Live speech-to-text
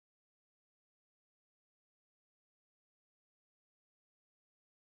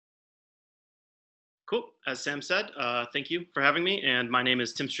Cool. As Sam said, thank you for having me. And my name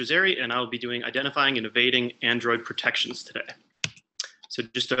is Tim Strazzere, and I will be doing identifying and evading Android protections today. So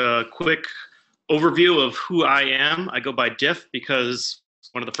just a quick overview of who I am. I go by Diff because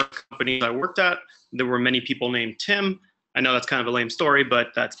one of the first companies I worked at, there were many people named Tim. I know that's kind of a lame story, but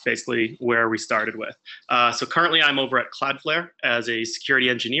that's basically where we started with. So currently I'm over at Cloudflare as a security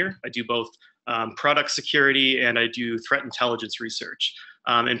engineer. I do both product security and I do threat intelligence research.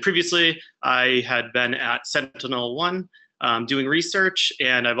 And previously I had been at Sentinel-1 doing research,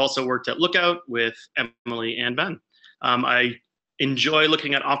 and I've also worked at Lookout with Emily and Ben. I enjoy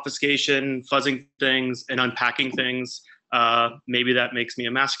looking at obfuscation, fuzzing things, and unpacking things. Maybe that makes me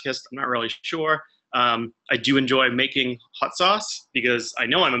a masochist, I'm not really sure. I do enjoy making hot sauce because I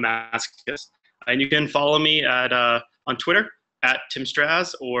know I'm a masochist. And you can follow me at on Twitter at Tim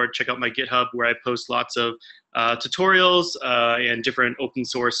Straz, or check out my GitHub where I post lots of tutorials and different open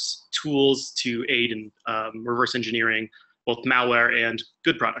source tools to aid in reverse engineering both malware and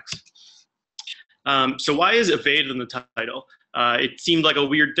good products. So why is evade in the title? It seemed like a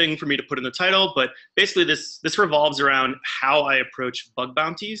weird thing for me to put in the title, but basically this revolves around how I approach bug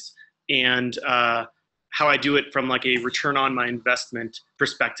bounties and how I do it from like a return on my investment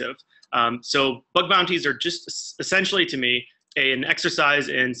perspective. So bug bounties are just essentially to me an exercise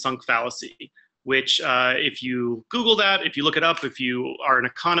in sunk fallacy, which if you Google that, if you look it up, if you are an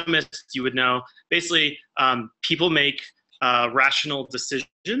economist, you would know. Basically, people make rational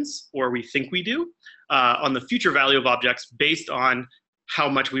decisions, or we think we do, on the future value of objects based on how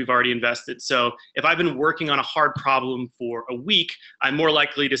much we've already invested. So if I've been working on a hard problem for a week, I'm more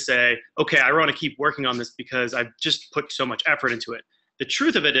likely to say, okay, I want to keep working on this because I've just put so much effort into it. The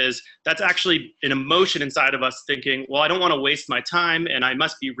truth of it is that's actually an emotion inside of us thinking, well, I don't want to waste my time and I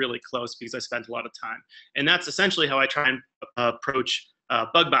must be really close because I spent a lot of time. And that's essentially how I try and approach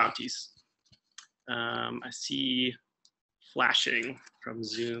bug bounties. I see flashing from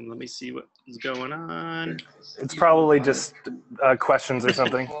Zoom. Let me see what is going on. It's probably just questions or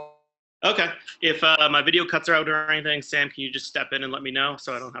something. Okay. If my video cuts out or anything, Sam, can you just step in and let me know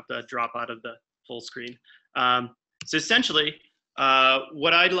so I don't have to drop out of the full screen? So essentially,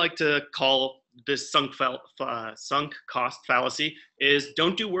 what I'd like to call this sunk cost fallacy is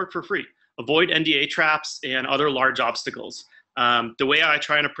don't do work for free. Avoid NDA traps and other large obstacles. The way I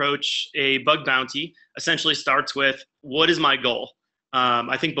try and approach a bug bounty essentially starts with, what is my goal?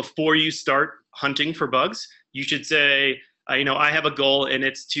 I think before you start hunting for bugs, you should say, I have a goal and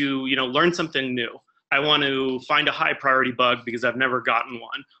it's to, learn something new. I want to find a high priority bug because I've never gotten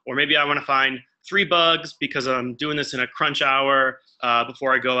one. Or maybe I want to find 3 bugs because I'm doing this in a crunch hour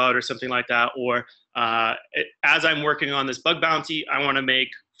before I go out or something like that. Or as I'm working on this bug bounty, I want to make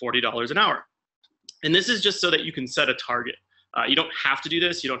 $40 an hour. And this is just so that you can set a target. You don't have to do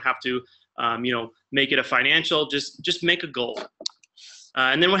this. You don't have to, make it a financial, just make a goal.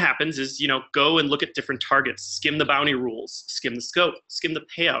 And then what happens is, go and look at different targets, skim the bounty rules, skim the scope, skim the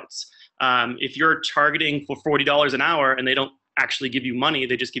payouts. If you're targeting for $40 an hour and they don't actually give you money,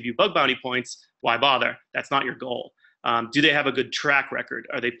 they just give you bug bounty points, why bother? That's not your goal. Do they have a good track record?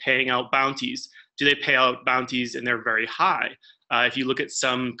 Are they paying out bounties? Do they pay out bounties and they're very high? If you look at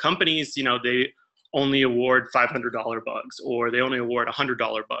some companies, they only award $500 bugs, or they only award $100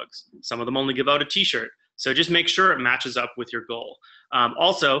 bugs. Some of them only give out a t-shirt. So just make sure it matches up with your goal.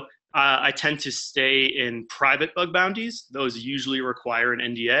 Also, I tend to stay in private bug bounties. Those usually require an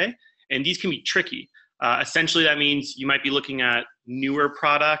NDA, and these can be tricky. Essentially, that means you might be looking at newer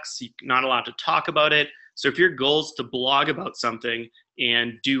products. You're not allowed to talk about it. So if your goal is to blog about something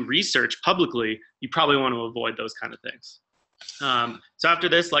and do research publicly, you probably want to avoid those kind of things. So after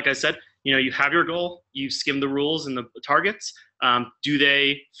this, like I said, you have your goal, you skim the rules and the targets. Do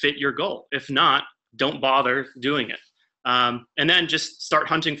they fit your goal? If not, don't bother doing it. And then just start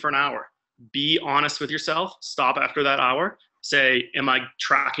hunting for an hour. Be honest with yourself. Stop after that hour. Say, am I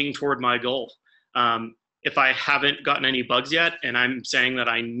tracking toward my goal? If I haven't gotten any bugs yet and I'm saying that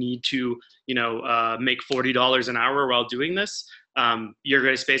I need to, make $40 an hour while doing this, you're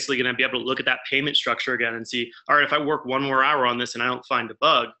basically going to be able to look at that payment structure again and see, all right, if I work 1 more hour on this and I don't find a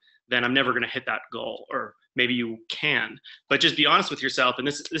bug, then I'm never going to hit that goal. Or maybe you can, but just be honest with yourself. And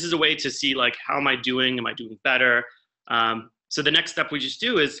this is a way to see, like, how am I doing? Am I doing better? So the next step we just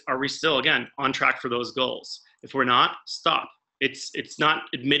do is, are we still, again, on track for those goals? If we're not, stop. It's not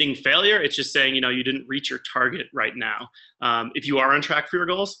admitting failure. It's just saying, you didn't reach your target right now. If you are on track for your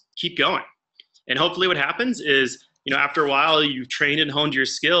goals, keep going. And hopefully what happens is, after a while, you've trained and honed your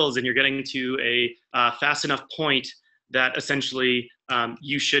skills and you're getting to a fast enough point that essentially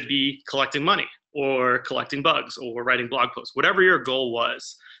you should be collecting money. or collecting bugs or writing blog posts, whatever your goal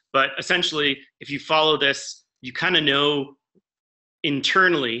was. But essentially, if you follow this, you kind of know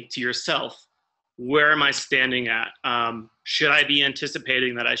internally to yourself, where am I standing at? Should I be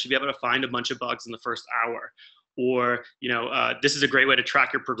anticipating that I should be able to find a bunch of bugs in the first hour? Or, this is a great way to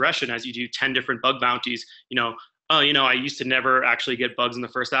track your progression as you do 10 different bug bounties. I used to never actually get bugs in the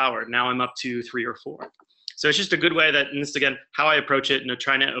first hour. Now I'm up to 3 or 4. So it's just a good way and this is, again, how I approach it,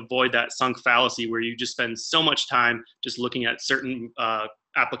 trying to avoid that sunk fallacy where you just spend so much time just looking at certain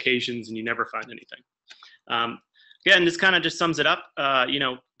applications and you never find anything. Again, this kind of just sums it up.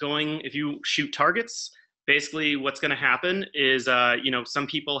 If you shoot targets, basically what's going to happen is, some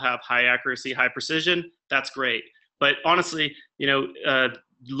people have high accuracy, high precision. That's great. But honestly,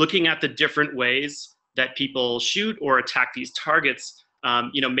 looking at the different ways that people shoot or attack these targets,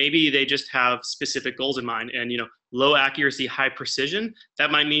 maybe they just have specific goals in mind. And, low accuracy, high precision,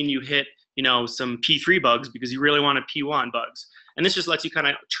 that might mean you hit, some P3 bugs because you really want a P1 bugs. And this just lets you kind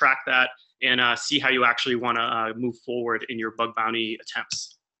of track that and see how you actually want to move forward in your bug bounty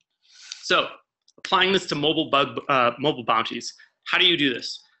attempts. So applying this to mobile bounties, how do you do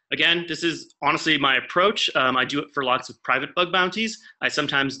this? Again, this is honestly my approach. I do it for lots of private bug bounties. I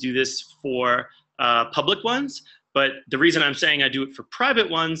sometimes do this for public ones, but the reason I'm saying I do it for private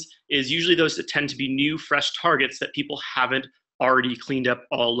ones is usually those that tend to be new, fresh targets that people haven't already cleaned up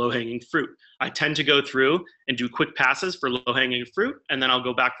all low-hanging fruit. I tend to go through and do quick passes for low-hanging fruit, and then I'll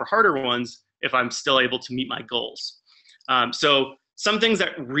go back for harder ones if I'm still able to meet my goals. So some things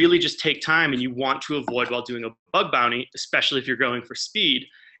that really just take time and you want to avoid while doing a bug bounty, especially if you're going for speed,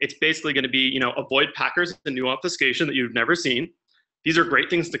 it's basically going to be, avoid packers and new obfuscation that you've never seen. These are great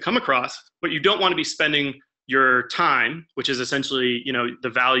things to come across, but you don't want to be spending your time, which is essentially,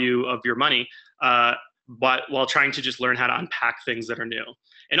 the value of your money, but while trying to just learn how to unpack things that are new.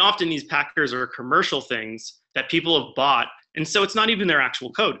 And often these packers are commercial things that people have bought, and so it's not even their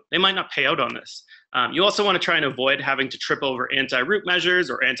actual code. They might not pay out on this. You also want to try and avoid having to trip over anti-root measures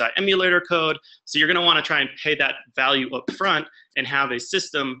or anti-emulator code. So you're going to want to try and pay that value up front and have a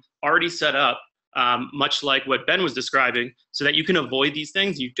system already set up, much like what Ben was describing, so that you can avoid these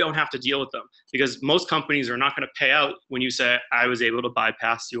things. You don't have to deal with them because most companies are not going to pay out when you say, I was able to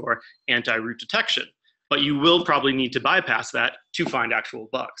bypass your anti-root detection. But you will probably need to bypass that to find actual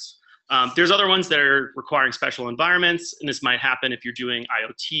bugs. There's other ones that are requiring special environments, and this might happen if you're doing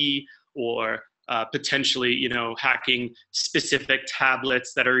IoT or potentially, hacking specific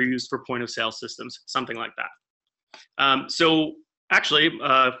tablets that are used for point-of-sale systems, something like that. So actually,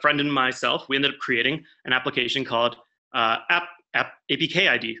 a friend and myself, we ended up creating an application called APK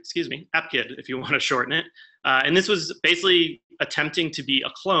ID, AppKid, if you want to shorten it. And this was basically attempting to be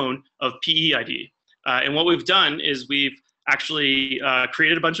a clone of PE ID. And what we've done is we've actually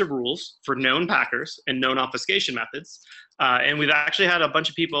created a bunch of rules for known packers and known obfuscation methods. And we've actually had a bunch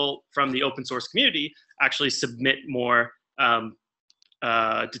of people from the open source community actually submit more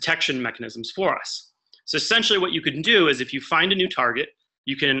detection mechanisms for us. So essentially what you can do is if you find a new target,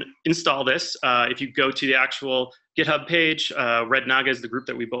 you can install this. If you go to the actual GitHub page, Red Naga is the group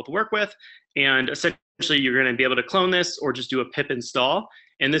that we both work with. And essentially you're going to be able to clone this or just do a pip install.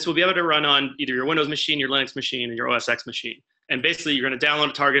 And this will be able to run on either your Windows machine, your Linux machine, or your OS X machine. And basically, you're going to download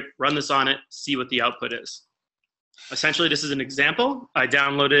a target, run this on it, see what the output is. Essentially, this is an example. I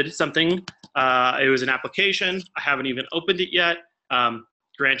downloaded something. It was an application. I haven't even opened it yet.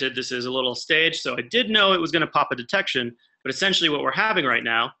 Granted, this is a little stage, so I did know it was going to pop a detection. But essentially, what we're having right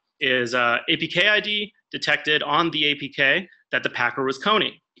now is APK ID detected on the APK that the packer was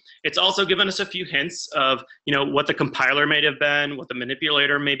coning. It's also given us a few hints of, what the compiler may have been, what the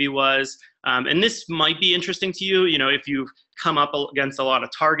manipulator maybe was. And this might be interesting to you, if you've come up against a lot of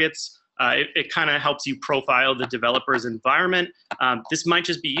targets. It kind of helps you profile the developer's environment. This might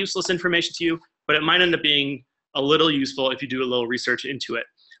just be useless information to you, but it might end up being a little useful if you do a little research into it.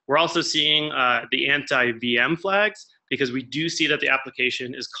 We're also seeing the anti-VM flags because we do see that the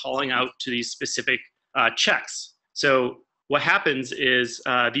application is calling out to these specific checks. So what happens is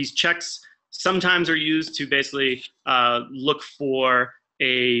these checks sometimes are used to basically look for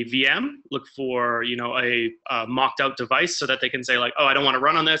a VM, look for a mocked out device so that they can say like, oh, I don't want to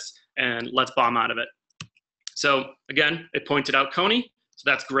run on this and let's bomb out of it. So again, it pointed out Coney. So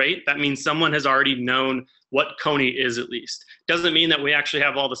that's great. That means someone has already known what Coney is at least. Doesn't mean that we actually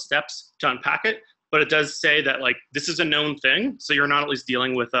have all the steps to unpack it, but it does say that like this is a known thing. So you're not at least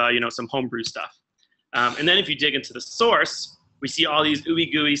dealing with some homebrew stuff. And then if you dig into the source, we see all these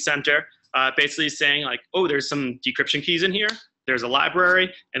gooey center basically saying like, oh, there's some decryption keys in here. There's a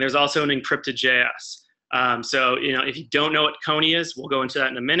library, and there's also an encrypted JS. So, if you don't know what Coney is, we'll go into that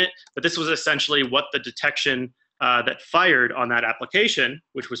in a minute. But this was essentially what the detection that fired on that application,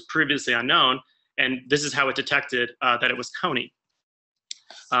 which was previously unknown. And this is how it detected that it was Coney.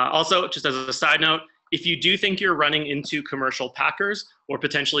 Also, just as a side note, if you do think you're running into commercial packers or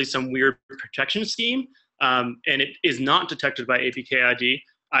potentially some weird protection scheme, and it is not detected by APK ID,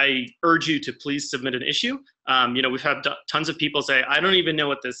 I urge you to please submit an issue. We've had tons of people say, I don't even know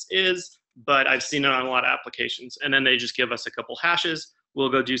what this is, but I've seen it on a lot of applications. And then they just give us a couple hashes. We'll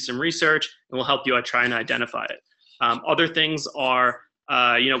go do some research, and we'll help you try and identify it. Other things are,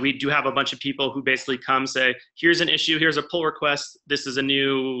 we do have a bunch of people who basically come say, here's an issue, here's a pull request. This is a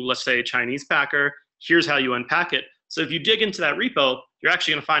new, let's say, Chinese packer. Here's how you unpack it. So if you dig into that repo, you're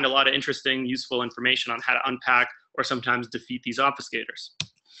actually going to find a lot of interesting, useful information on how to unpack or sometimes defeat these obfuscators.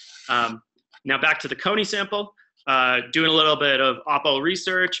 Now back to the Coney sample. Doing a little bit of Oppo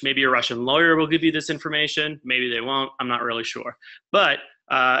research. Maybe a Russian lawyer will give you this information. Maybe they won't. I'm not really sure. But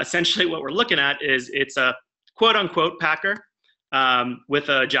essentially what we're looking at is it's a quote-unquote packer with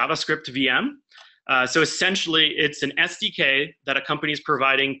a JavaScript VM. So essentially, it's an SDK that a company is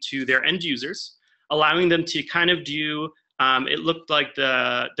providing to their end users, allowing them to kind of do, it looked like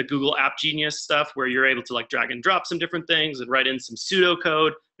the Google App Genius stuff where you're able to like drag and drop some different things and write in some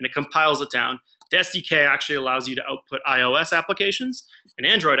pseudocode and it compiles it down. The SDK actually allows you to output iOS applications and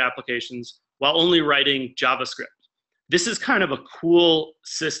Android applications while only writing JavaScript. This is kind of a cool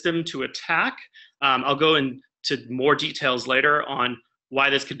system to attack. I'll go into more details later on why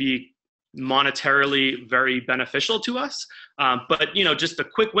this could be monetarily very beneficial to us. But just a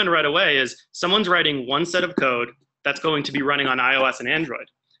quick win right away is someone's writing one set of code that's going to be running on iOS and Android.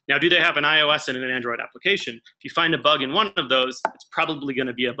 Now, do they have an iOS and an Android application? If you find a bug in one of those, it's probably going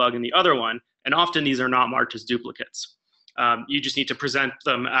to be a bug in the other one. And often these are not marked as duplicates. You just need to present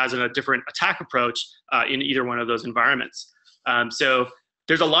them as a different attack approach in either one of those environments. So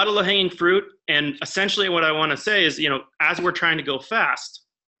there's a lot of low-hanging fruit. And essentially what I want to say is, as we're trying to go fast,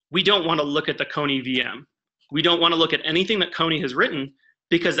 we don't want to look at the Coney VM. We don't want to look at anything that Coney has written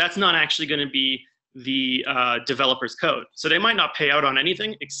because that's not actually going to be the developer's code. So they might not pay out on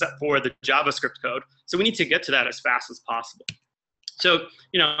anything except for the JavaScript code. So we need to get to that as fast as possible. So,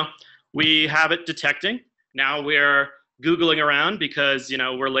 we have it detecting. Now we're Googling around because,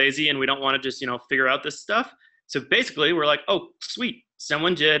 we're lazy and we don't want to just, figure out this stuff. So basically we're like, oh, sweet.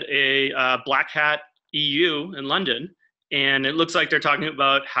 Someone did a Black Hat EU in London. And it looks like they're talking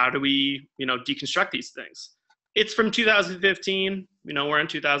about how do we, deconstruct these things. It's from 2015. We're in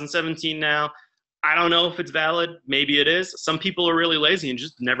 2017 now. I don't know if it's valid. Maybe it is. Some people are really lazy and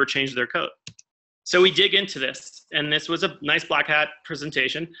just never change their code. So we dig into this, and this was a nice Black Hat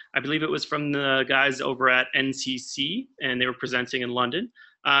presentation. I believe it was from the guys over at NCC, and they were presenting in London.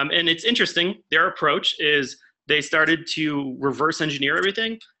 And it's interesting. Their approach is they started to reverse engineer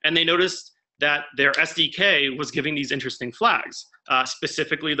everything, and they noticed that their SDK was giving these interesting flags,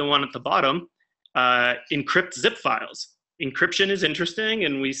 specifically the one at the bottom, encrypt zip files. Encryption is interesting,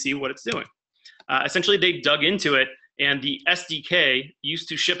 and we see what it's doing. Essentially, they dug into it, and the SDK used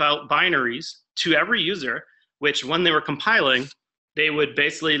to ship out binaries to every user, which when they were compiling, they would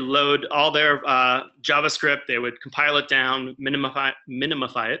basically load all their JavaScript, they would compile it down, minimify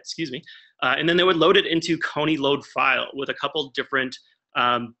it, and then they would load it into Coney load file with a couple different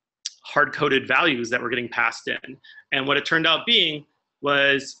hard-coded values that were getting passed in. And what it turned out being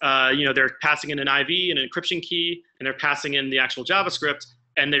was, they're passing in an IV, an encryption key, and they're passing in the actual JavaScript,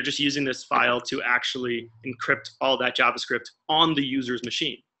 and they're just using this file to actually encrypt all that JavaScript on the user's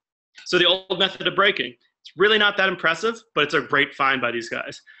machine. So the old method of breaking, it's really not that impressive, but it's a great find by these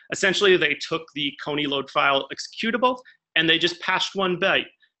guys. Essentially, they took the Coney load file executable, and they just patched one byte.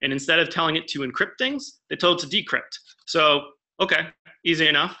 And instead of telling it to encrypt things, they told it to decrypt. So, okay, easy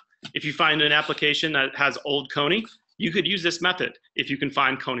enough. If you find an application that has old Coney, you could use this method if you can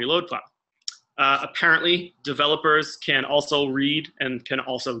find Coney load file. Apparently, developers can also read and can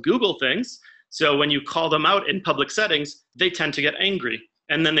also Google things. So when you call them out in public settings, they tend to get angry.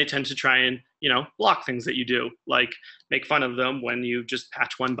 And then they tend to try and, block things that you do, like make fun of them when you just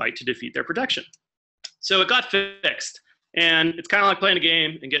patch one byte to defeat their protection. So it got fixed. And it's kind of like playing a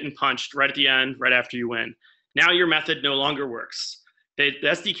game and getting punched right at the end, right after you win. Now your method no longer works. The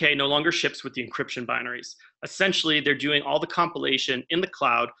SDK no longer ships with the encryption binaries. Essentially, they're doing all the compilation in the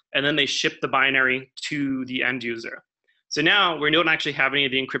cloud, and then they ship the binary to the end user. So now we don't actually have any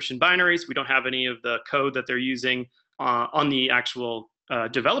of the encryption binaries. We don't have any of the code that they're using on the actual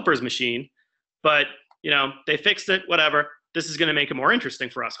developer's machine. But they fixed it, whatever. This is going to make it more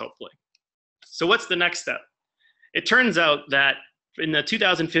interesting for us, hopefully. So what's the next step? It turns out that in the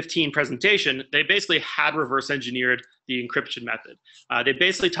 2015 presentation, they basically had reverse engineered the encryption method. They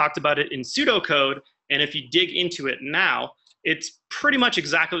basically talked about it in pseudocode, and if you dig into it now, it's pretty much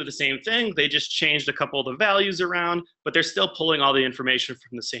exactly the same thing. They just changed a couple of the values around, but they're still pulling all the information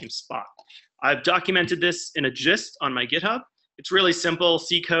from the same spot. I've documented this in a gist on my GitHub. It's really simple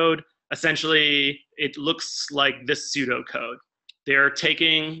C code. Essentially, it looks like this pseudocode. They're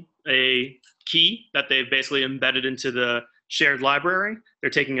taking a key that they've basically embedded into the shared library. They're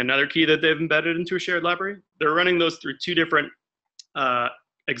taking another key that they've embedded into a shared library. They're running those through two different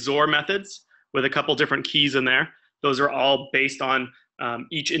XOR methods with a couple different keys in there. Those are all based on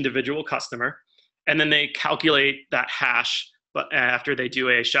each individual customer. And then they calculate that hash but after they do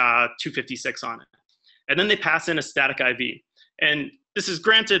a SHA-256 on it. And then they pass in a static IV. And this is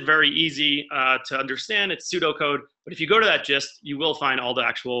granted very easy to understand. It's pseudocode. But if you go to that gist, you will find all the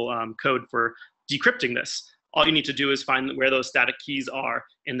actual code for decrypting this. All you need to do is find where those static keys are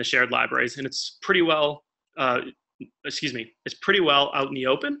in the shared libraries. And it's pretty well, it's pretty well out in the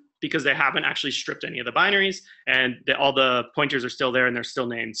open because they haven't actually stripped any of the binaries, and all the pointers are still there and they're still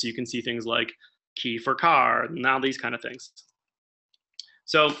named. So you can see things like key for car, and all these kind of things.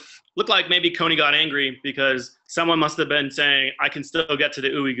 So looked like maybe Coney got angry because someone must have been saying, I can still get to the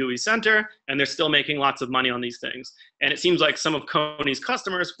ooey gooey center, and they're still making lots of money on these things. And it seems like some of Coney's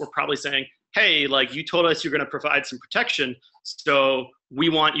customers were probably saying, hey, like you told us you're gonna provide some protection, so we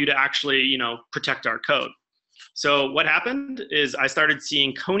want you to actually, you know, protect our code. So what happened is I started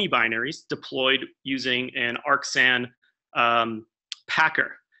seeing Coney binaries deployed using an Arcsan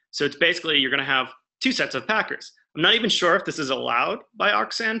packer. So it's basically, you're gonna have two sets of packers. I'm not even sure if this is allowed by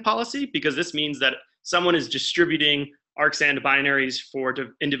Arcsan policy, because this means that someone is distributing Arcsan binaries for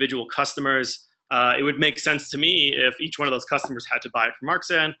individual customers. It would make sense to me if each one of those customers had to buy it from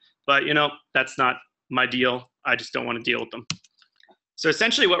Arcsan, but you know, that's not my deal. I just don't want to deal with them. So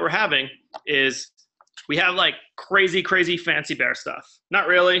essentially what we're having is we have like crazy, crazy fancy bear stuff. Not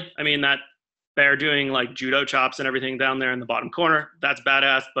really. I mean, that bear doing like judo chops and everything down there in the bottom corner, that's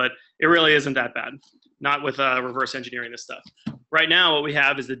badass, but it really isn't that bad. Not with reverse engineering this stuff. Right now, what we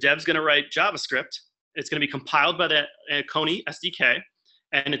have is the dev's gonna write JavaScript. It's gonna be compiled by the Coney SDK,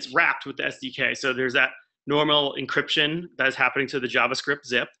 and it's wrapped with the SDK. So there's that normal encryption that is happening to the JavaScript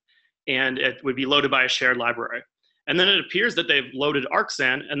zip, and it would be loaded by a shared library. And then it appears that they've loaded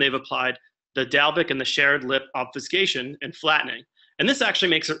Arcsan, and they've applied the Dalvik and the shared lip obfuscation and flattening. And this actually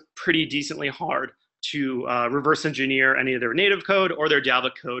makes it pretty decently hard to reverse engineer any of their native code or their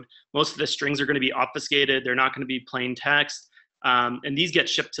Dalvik code. Most of the strings are going to be obfuscated. They're not going to be plain text. And these get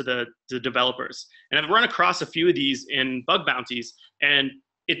shipped to the developers. And I've run across a few of these in bug bounties, and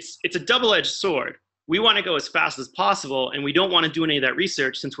it's a double-edged sword. We want to go as fast as possible, and we don't want to do any of that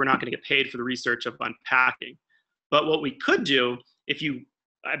research since we're not going to get paid for the research of unpacking. But what we could do, if you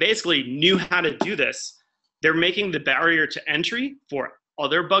basically knew how to do this, they're making the barrier to entry for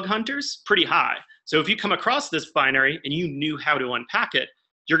other bug hunters pretty high. So if you come across this binary and you knew how to unpack it,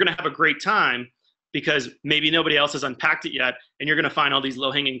 you're going to have a great time because maybe nobody else has unpacked it yet, and you're going to find all these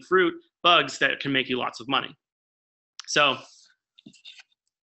low-hanging fruit bugs that can make you lots of money. So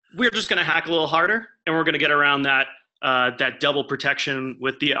we're just going to hack a little harder, and we're going to get around that, that double protection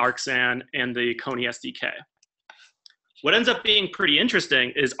with the Arcsan and the Coney SDK. What ends up being pretty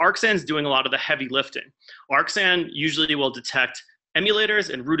interesting is Arcsan's doing a lot of the heavy lifting. Arcsan usually will detect emulators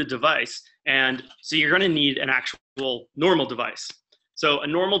and rooted device, and so you're going to need an actual normal device. So a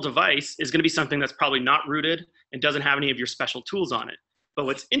normal device is going to be something that's probably not rooted and doesn't have any of your special tools on it. But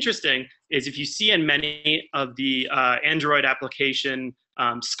what's interesting is if you see in many of the Android application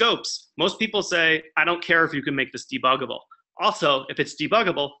scopes, most people say, I don't care if you can make this debuggable. Also, if it's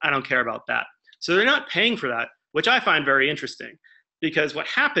debuggable, I don't care about that. So they're not paying for that, which I find very interesting, because what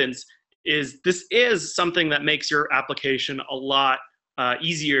happens is this is something that makes your application a lot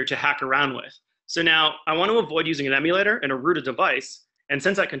easier to hack around with. So now I want to avoid using an emulator and a rooted device, and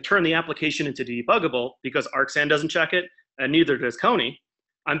since I can turn the application into debuggable because Arcsan doesn't check it, and neither does Coney,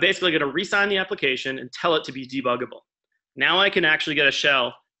 I'm basically going to resign the application and tell it to be debuggable. Now I can actually get a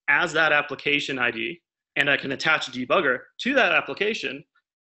shell as that application ID, and I can attach a debugger to that application,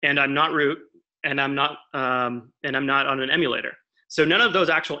 and I'm not root, and I'm not on an emulator. So none of those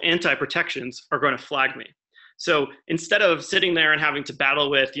actual anti-protections are going to flag me. So instead of sitting there and having to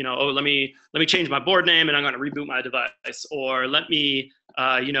battle with, you know, oh, let me change my board name and I'm going to reboot my device, or let me,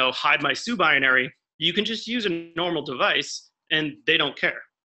 you know, hide my SU binary, you can just use a normal device and they don't care.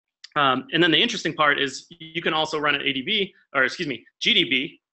 And then the interesting part is you can also run an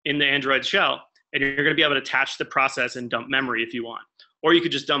GDB in the Android shell, and you're going to be able to attach the process and dump memory if you want. Or you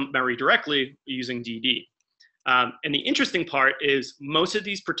could just dump memory directly using DD. And the interesting part is most of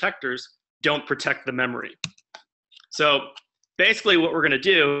these protectors don't protect the memory. So basically what we're going to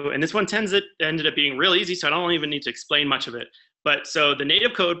do, and this one ended up being real easy, so I don't even need to explain much of it. But so the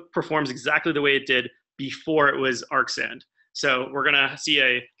native code performs exactly the way it did before it was arcsand. So we're going to see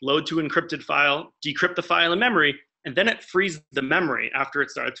a load to encrypted file, decrypt the file in memory, and then it frees the memory after it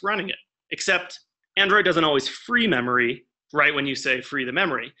starts running it. Except Android doesn't always free memory right when you say free the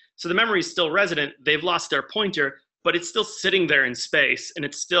memory. So the memory is still resident. They've lost their pointer, but it's still sitting there in space, and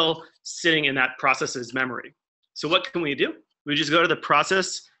it's still sitting in that process's memory. So what can we do? We just go to the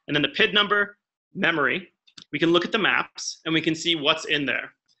process, and then the PID number, memory. We can look at the maps, and we can see what's in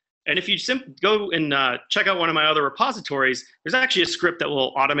there. And if you go and check out one of my other repositories, there's actually a script that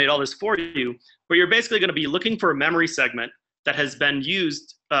will automate all this for you, where you're basically going to be looking for a memory segment that has been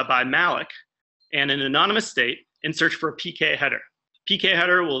used by malloc and in an anonymous state, and search for a PK header. PK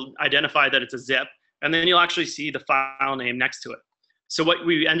header will identify that it's a zip, and then you'll actually see the file name next to it. So what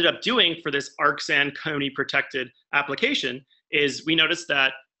we ended up doing for this arcsand Coney protected application is we noticed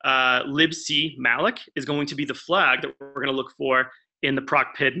that libc malloc is going to be the flag that we're going to look for in the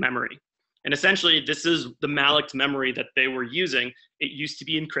proc PID memory. And essentially, this is the malloc memory that they were using. It used to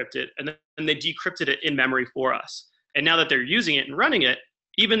be encrypted, and then they decrypted it in memory for us. And now that they're using it and running it,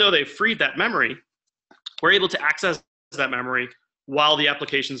 even though they've freed that memory, we're able to access that memory while the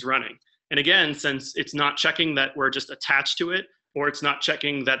application's running. And again, since it's not checking that we're just attached to it, or it's not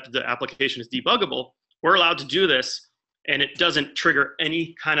checking that the application is debuggable, we're allowed to do this, and it doesn't trigger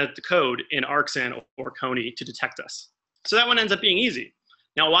any kind of code in arcsand or Coney to detect us. So that one ends up being easy.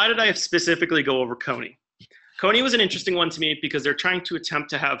 Now, why did I specifically go over Coney? Coney was an interesting one to me because they're trying to attempt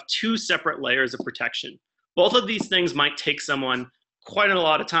to have two separate layers of protection. Both of these things might take someone quite a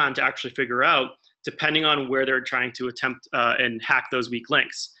lot of time to actually figure out, depending on where they're trying to attempt and hack those weak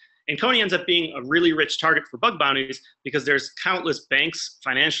links. And Coney ends up being a really rich target for bug bounties because there's countless banks,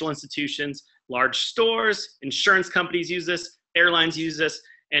 financial institutions, large stores, insurance companies use this, airlines use this,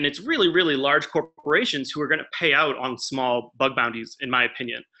 and it's really, really large corporations who are going to pay out on small bug bounties, in my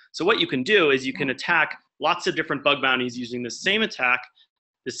opinion. So what you can do is you can attack lots of different bug bounties using the same attack,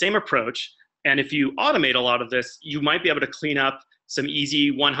 the same approach, and if you automate a lot of this, you might be able to clean up some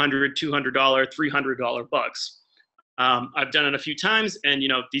easy $100, $200, $300 bugs. I've done it a few times, and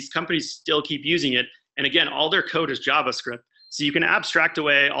these companies still keep using it. And again, all their code is JavaScript. So you can abstract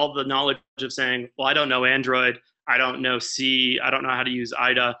away all the knowledge of saying, well, I don't know Android, I don't know C, I don't know how to use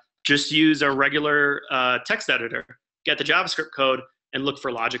IDA. Just use a regular text editor, get the JavaScript code, and look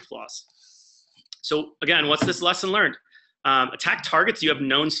for logic flaws. So again, what's this lesson learned? Attack targets you have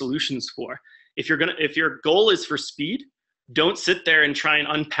known solutions for. If your goal is for speed, don't sit there and try and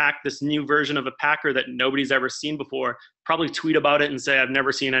unpack this new version of a packer that nobody's ever seen before. Probably tweet about it and say, I've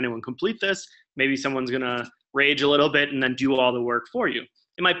never seen anyone complete this. Maybe someone's going to rage a little bit and then do all the work for you.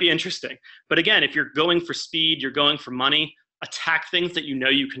 It might be interesting. But again, if you're going for speed, you're going for money, attack things that you know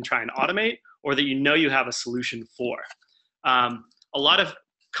you can try and automate or that you know you have a solution for. A lot of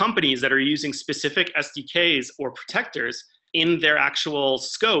companies that are using specific SDKs or protectors in their actual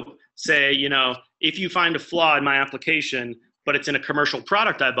scope say, if you find a flaw in my application, but it's in a commercial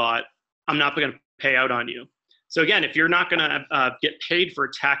product I bought, I'm not going to pay out on you. So again, if you're not going to get paid for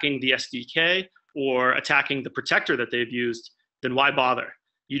attacking the SDK or attacking the protector that they've used, then why bother?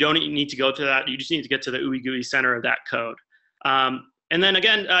 You don't need to go to that. You just need to get to the ooey gooey center of that code. And then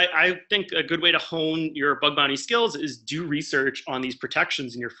again, I think a good way to hone your bug bounty skills is do research on these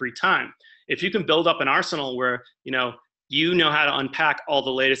protections in your free time. If you can build up an arsenal where you know how to unpack all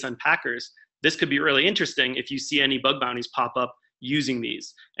the latest unpackers, this could be really interesting if you see any bug bounties pop up using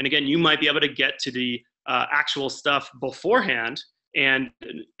these. And again, you might be able to get to the actual stuff beforehand, and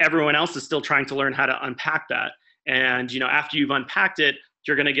everyone else is still trying to learn how to unpack that. And after you've unpacked it,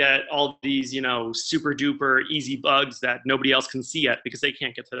 you're going to get all these super duper easy bugs that nobody else can see yet because they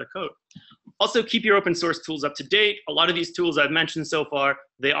can't get to the code. Also, keep your open source tools up to date. A lot of these tools I've mentioned so far,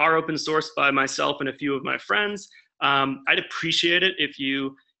 they are open sourced by myself and a few of my friends. I'd appreciate it if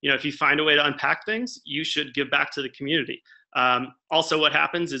you find a way to unpack things, you should give back to the community. Also, what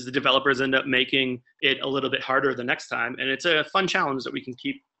happens is the developers end up making it a little bit harder the next time, and it's a fun challenge that we can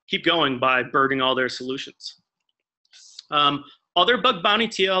keep going by burning all their solutions. Other bug bounty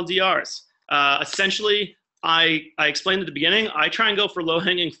TLDRs. Essentially, I explained at the beginning, I try and go for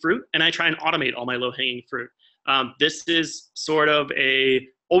low-hanging fruit, and I try and automate all my low-hanging fruit. This is sort of a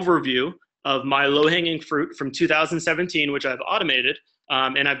overview of my low-hanging fruit from 2017, which I've automated.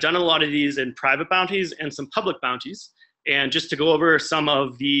 And I've done a lot of these in private bounties and some public bounties. And just to go over some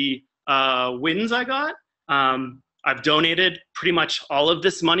of the wins I got, I've donated pretty much all of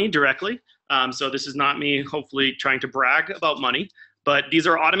this money directly. So this is not me hopefully trying to brag about money, but these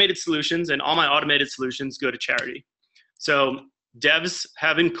are automated solutions, and all my automated solutions go to charity. So devs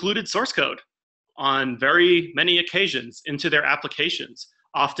have included source code on very many occasions into their applications.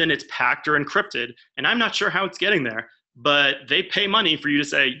 Often it's packed or encrypted, and I'm not sure how it's getting there, but they pay money for you to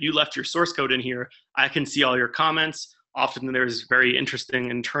say, you left your source code in here. I can see all your comments. Often there's very interesting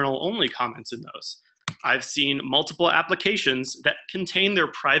internal only comments in those. I've seen multiple applications that contain their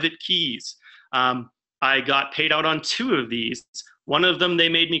private keys. I got paid out on 2 of these. One of them, they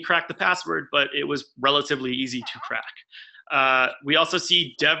made me crack the password, but it was relatively easy to crack. We also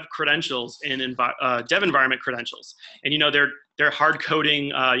see dev credentials in dev environment credentials. And they're hard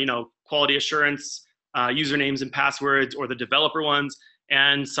coding quality assurance usernames and passwords, or the developer ones.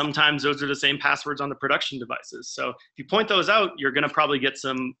 And sometimes those are the same passwords on the production devices. So if you point those out, you're gonna probably get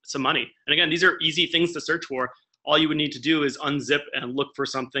some money. And again, these are easy things to search for. All you would need to do is unzip and look for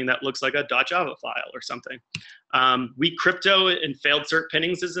something that looks like a .java file or something. Weak crypto and failed cert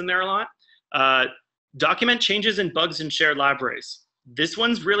pinnings is in there a lot. Document changes and bugs in shared libraries. This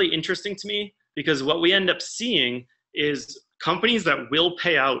one's really interesting to me because what we end up seeing is companies that will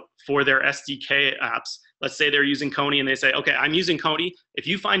pay out for their SDK apps. Let's say they're using Coney and they say, okay, I'm using Coney. If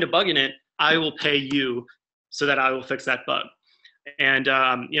you find a bug in it, I will pay you so that I will fix that bug. And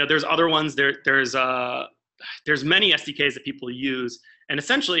there's other ones. There's many SDKs that people use. And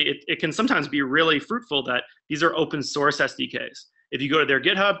essentially, it can sometimes be really fruitful that these are open source SDKs. If you go to their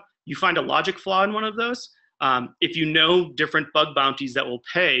GitHub, you find a logic flaw in one of those. If you know different bug bounties that will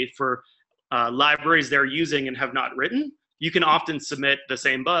pay for libraries they're using and have not written, you can often submit the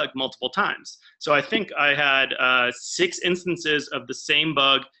same bug multiple times. So I think I had 6 instances of the same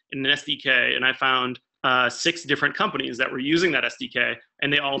bug in an SDK, and I found 6 different companies that were using that SDK,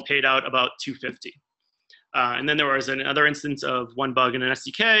 and they all paid out about $250. And then there was another instance of 1 bug in an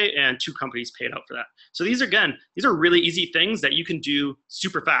SDK, and 2 companies paid out for that. So these are really easy things that you can do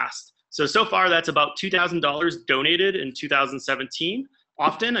super fast. So far that's about $2,000 donated in 2017.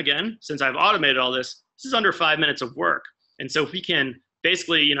 Often, again, since I've automated all this is under 5 minutes of work. And so if we can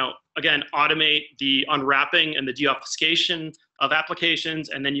basically, again, automate the unwrapping and the deobfuscation of applications,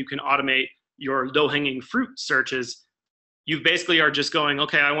 and then you can automate your low-hanging fruit searches, you basically are just going,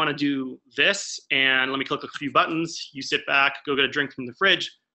 okay, I want to do this, and let me click a few buttons. You sit back, go get a drink from the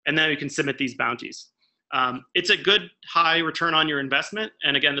fridge, and then you can submit these bounties. It's a good high return on your investment.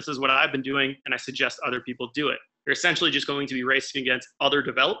 And again, this is what I've been doing, and I suggest other people do it. You're essentially just going to be racing against other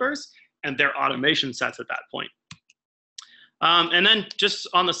developers and their automation sets at that point. And then just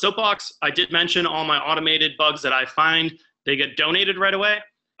on the soapbox, I did mention all my automated bugs that I find, they get donated right away.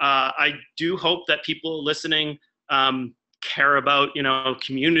 I do hope that people listening care about,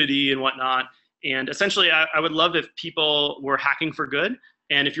 community and whatnot. And essentially, I would love if people were hacking for good.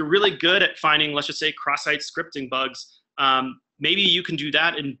 And if you're really good at finding, let's just say, cross-site scripting bugs, maybe you can do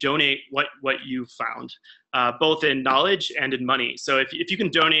that and donate what you found, both in knowledge and in money. So if you can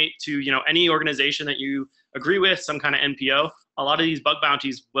donate to any organization that you agree with, some kind of NPO, a lot of these bug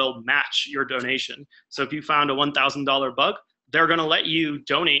bounties will match your donation. So if you found a $1,000 bug, they're going to let you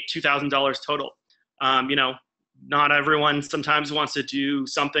donate $2,000 total. Not everyone sometimes wants to do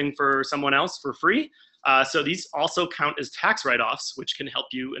something for someone else for free. So these also count as tax write-offs, which can help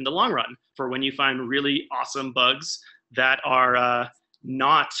you in the long run for when you find really awesome bugs that are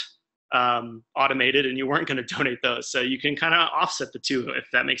not automated and you weren't going to donate those. So you can kind of offset the two if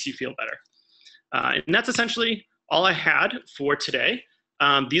that makes you feel better. And that's essentially all I had for today.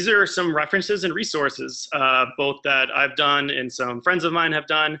 These are some references and resources, both that I've done and some friends of mine have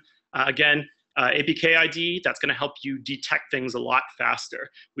done. Again, APK ID, that's going to help you detect things a lot faster.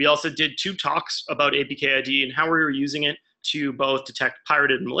 We also did 2 talks about APK ID and how we were using it to both detect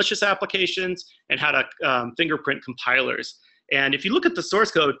pirated and malicious applications and how to fingerprint compilers. And if you look at the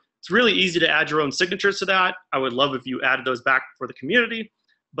source code, it's really easy to add your own signatures to that. I would love if you added those back for the community.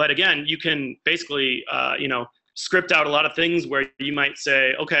 But again, you can basically, script out a lot of things where you might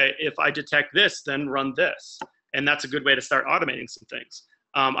say, okay, if I detect this, then run this. And that's a good way to start automating some things.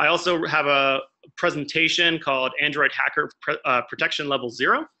 I also have a presentation called Android Hacker Protection Level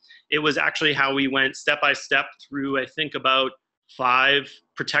 0. It was actually how we went step by step through, I think, about 5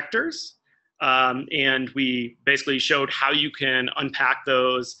 protectors. And we basically showed how you can unpack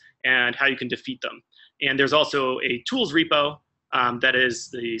those and how you can defeat them. And there's also a tools repo that is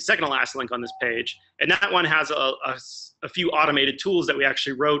the second to last link on this page. And that one has a few automated tools that we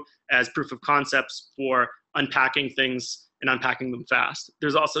actually wrote as proof of concepts for unpacking things and unpacking them fast.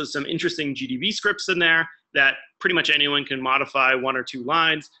 There's also some interesting GDB scripts in there that pretty much anyone can modify 1 or 2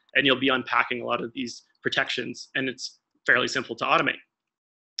 lines, and you'll be unpacking a lot of these protections, and it's fairly simple to automate.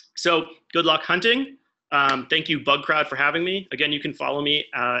 So good luck hunting. Thank you, Bug Crowd, for having me. Again, you can follow me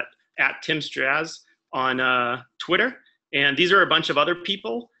at Tim Straz on Twitter. And these are a bunch of other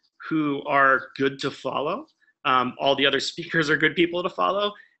people who are good to follow. All the other speakers are good people to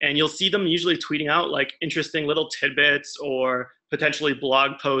follow. And you'll see them usually tweeting out like interesting little tidbits or potentially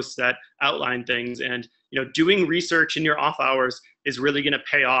blog posts that outline things. And doing research in your off hours is really going to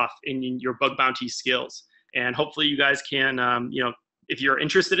pay off in your bug bounty skills. And hopefully you guys can, if you're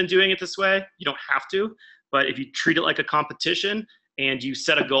interested in doing it this way, you don't have to. But if you treat it like a competition and you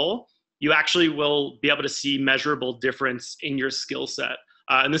set a goal, you actually will be able to see measurable difference in your skill set.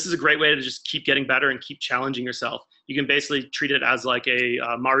 And this is a great way to just keep getting better and keep challenging yourself. You can basically treat it as like a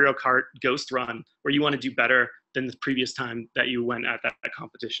Mario Kart ghost run where you want to do better than the previous time that you went at that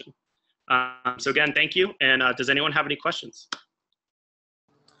competition. So again, thank you. And does anyone have any questions?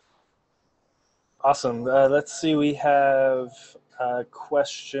 Awesome. Let's see. We have a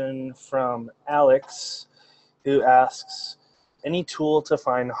question from Alex, who asks, any tool to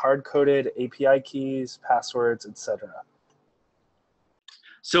find hard-coded API keys, passwords, etc.?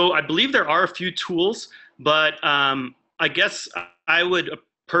 So I believe there are a few tools, but I guess I would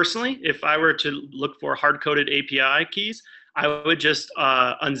personally, if I were to look for hard-coded API keys, I would just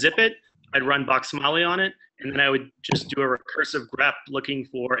unzip it. I'd run Boxmali on it, and then I would just do a recursive grep looking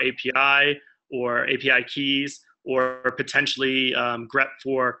for API or API keys, or potentially grep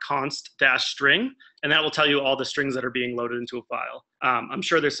for const-string, and that will tell you all the strings that are being loaded into a file. I'm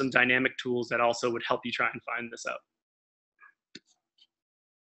sure there's some dynamic tools that also would help you try and find this out.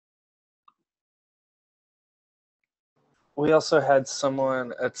 We also had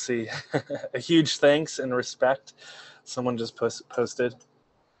someone, let's see, a huge thanks and respect. Someone just posted.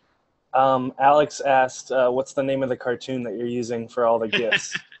 Alex asked, what's the name of the cartoon that you're using for all the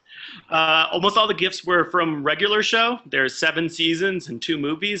GIFs? Almost all the GIFs were from regular show. There's 7 seasons and 2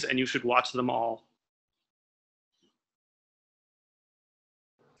 movies, and you should watch them all.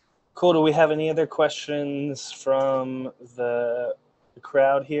 Cool. Do we have any other questions from the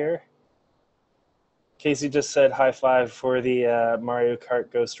crowd here? Casey just said high five for the Mario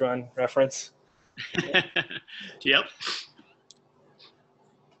Kart Ghost Run reference. Yep.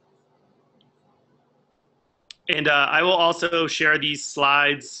 And I will also share these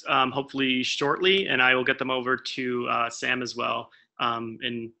slides hopefully shortly, and I will get them over to Sam as well.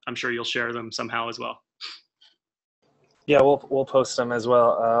 And I'm sure you'll share them somehow as well. Yeah, we'll post them as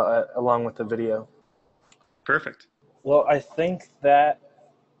well along with the video. Perfect. Well, I think that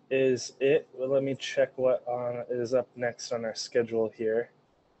is it. Well, let me check what is up next on our schedule here.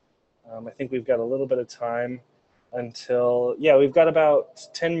 I think we've got a little bit of time until, yeah, we've got about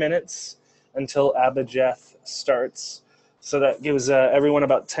 10 minutes until Abijeth starts. So that gives everyone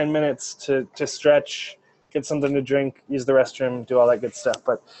about 10 minutes to stretch, get something to drink, use the restroom, do all that good stuff.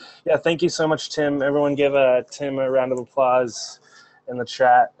 But yeah, thank you so much, Tim. Everyone give Tim a round of applause in the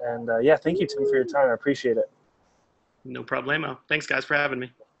chat. And yeah, thank you, Tim, for your time. I appreciate it. No problemo. Thanks, guys, for having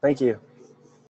me. Thank you.